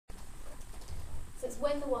was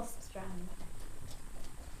when the wasps drowned.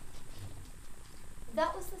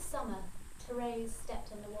 That was the summer Therese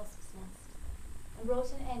stepped on the wasp's nest and brought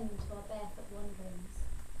an end to our barefoot wanderings,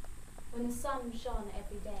 when the sun shone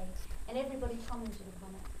every day and everybody commented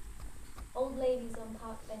upon it. Old ladies on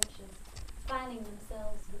park benches, fanning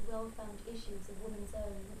themselves with well-found issues of Woman's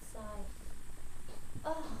Own, would sigh,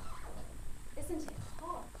 "Oh, isn't it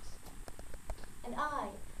hot?" And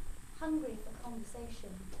I, hungry for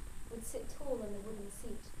conversation, would sit tall on the wooden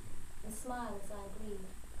seat and smile as I agreed,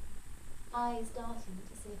 eyes darting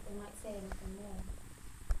to see if they might say anything more.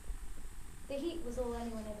 The heat was all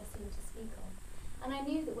anyone ever seemed to speak of, and I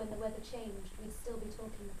knew that when the weather changed, we'd still be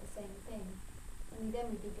talking of the same thing, only then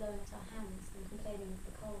we'd be blowing at our hands and complaining of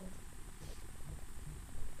the cold.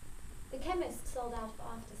 The chemist sold out of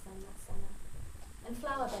aftersun that summer, and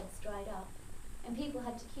flower beds dried up, and people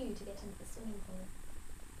had to queue to get into the swimming pool.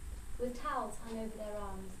 With towels hung over their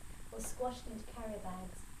arms or squashed into carrier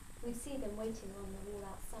bags, we'd see them waiting along the wall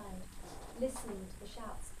outside, listening to the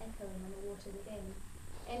shouts echoing on the water within,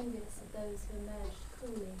 envious of those who emerged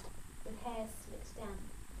coolly, with hair slicked damp,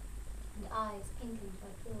 and eyes pinkened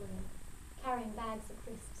by chlorine, carrying bags of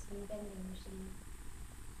crisps from the vending machine.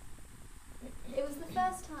 It was the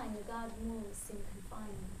first time the garden walls seemed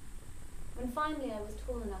confining, when finally I was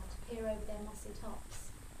tall enough to peer over their mossy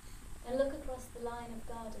tops, and look across the line of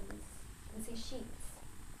gardens and see sheets,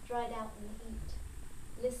 dried out in the heat,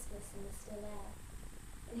 listless in the still air,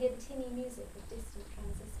 and hear the tinny music of distant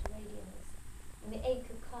transistor radios, and the ache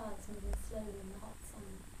of cars moving slowly in the hot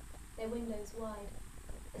sun, their windows wide,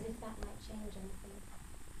 as if that might change anything.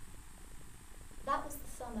 That was the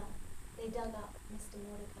summer they dug up Mr.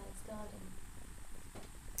 Mordecai's garden.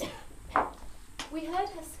 We heard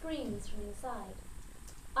her screams from inside.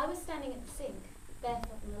 I was standing at the sink,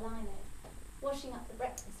 barefoot on the lino, washing up the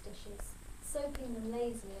breakfast dishes, soaping them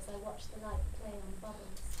lazily as I watched the light play on the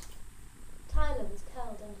bubbles. Tyler was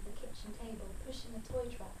curled under the kitchen table, pushing a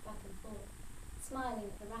toy truck back and forth,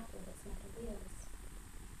 smiling at the rattle of its metal wheels.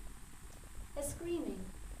 Her screaming,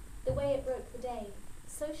 the way it broke the day,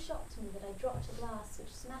 so shocked me that I dropped a glass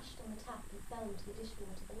which smashed on the tap and fell into the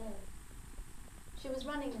dishwater below. She was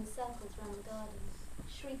running in circles round the garden,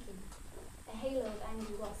 shrieking, a halo of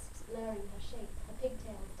angry wasps blurring her shape, her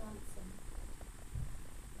pigtails dancing.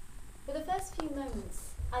 For the first few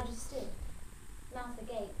moments, I just stood, mouth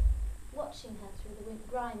agape, watching her through the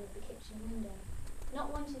grime of the kitchen window,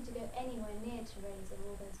 not wanting to go anywhere near Therese or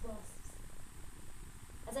all those wasps.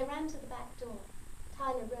 As I ran to the back door,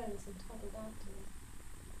 Tyler rose and toddled after me.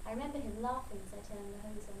 I remember him laughing as I turned the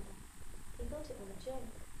hose on her. He thought it all a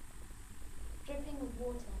joke. Dripping with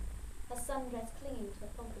water, her sundress clinging to a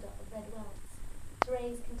polka dot of red welts,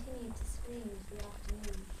 Therese continued to scream into the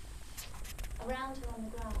afternoon. Around her on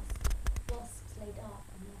the grass, wasps lay dark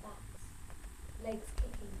on their backs, legs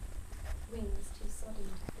kicking, wings too sodden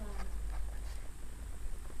to fly.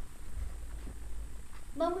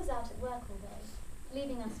 Mum was out at work all day,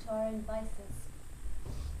 leaving us to our own devices.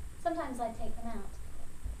 Sometimes I'd take them out,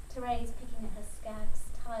 Therese picking at her skags,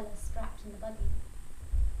 Tyler strapped in the buggy.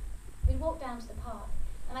 We'd walk down to the park,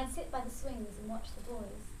 and I'd sit by the swings and watch the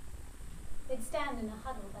boys. They'd stand in a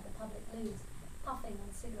huddle by the public loos, puffing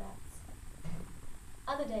on cigarettes.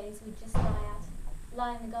 Other days we'd just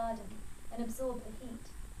lie in the garden, and absorb the heat.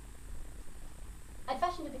 I'd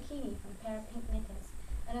fashioned a bikini from a pair of pink knickers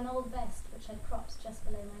and an old vest which I'd cropped just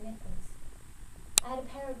below my nipples. I had a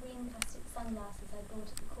pair of green plastic sunglasses I'd bought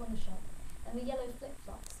at the corner shop, and the yellow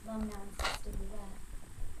flip-flops Mum now insisted we wear.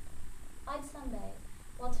 I'd sunbathe,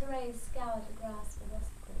 while Therese scoured the grass for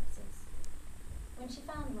wasp corpses. When she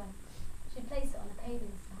found one, she'd place it on a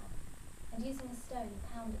paving slab, and using a stone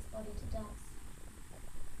pound its body to dust.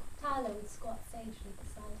 Tyler would squat sagely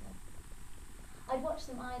beside her. I'd watch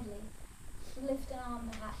them idly, lift an arm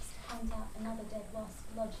perhaps to hunt out another dead wasp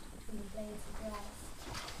lodged between blades of grass.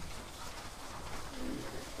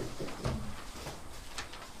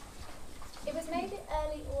 It was maybe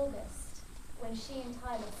early August when she and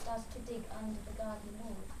Tyler started to dig under the garden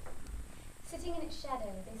wall. Sitting in its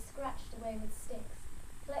shadow, they scratched away with sticks,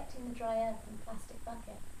 collecting the dry earth in a plastic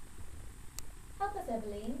bucket. "Help us,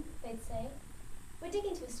 Eveline," they'd say. "We're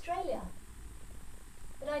digging to Australia."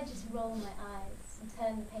 But I'd just roll my eyes and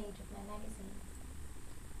turn the page of my magazines.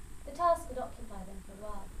 The task would occupy them for a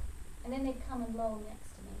while, and then they'd come and loll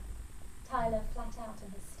next to me, Tyler flat out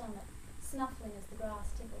on his stomach, snuffling as the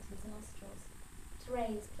grass tickled his nostrils,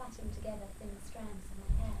 Therese plaiting together thin strands of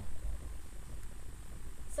my hair.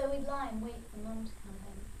 So we'd lie and wait for Mum to come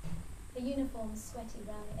home, her uniform sweaty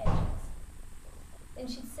round the edges. Then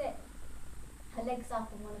she'd sit, her legs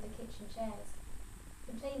up on one of the kitchen chairs,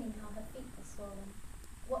 complaining how her feet were swollen,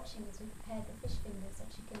 watching as we prepared the fish fingers or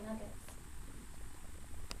chicken nuggets.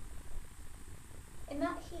 In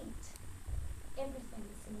that heat, everything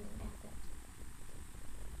seemed an effort.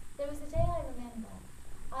 There was a day I remember.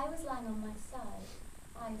 I was lying on my side,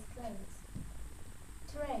 eyes closed.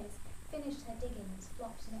 Therese finished her digging and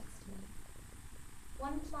flopped next to me.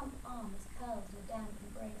 One plump arm was curled in a damp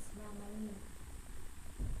embrace around my knee.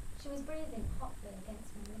 She was breathing hotly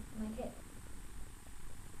against my hip.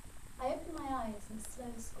 I opened my eyes in a slow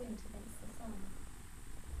squint against the sun.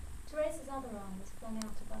 Therese's other arm was flung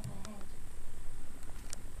out above her head.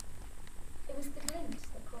 It was the glint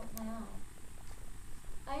that caught my eye.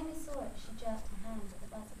 I only saw it as she jerked her hand at the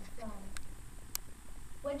buzz of a fly.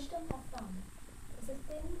 Wedged on her thumb was a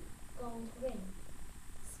thin gold ring,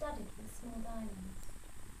 studded with small diamonds.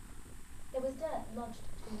 There was dirt lodged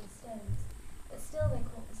between the stones, but still they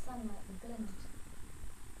caught the sunlight and glint.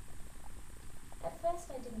 At first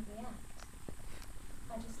I didn't react.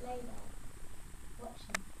 I just lay there,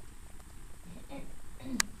 watching.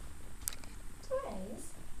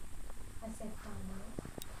 Therese, I said finally,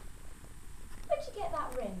 where'd you get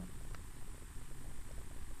that ring?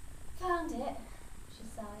 Found it, she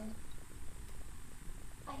sighed.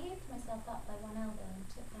 I heaved myself up by one elbow and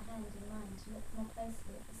took her hand in mine to look more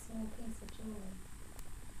closely at the small piece of jewellery.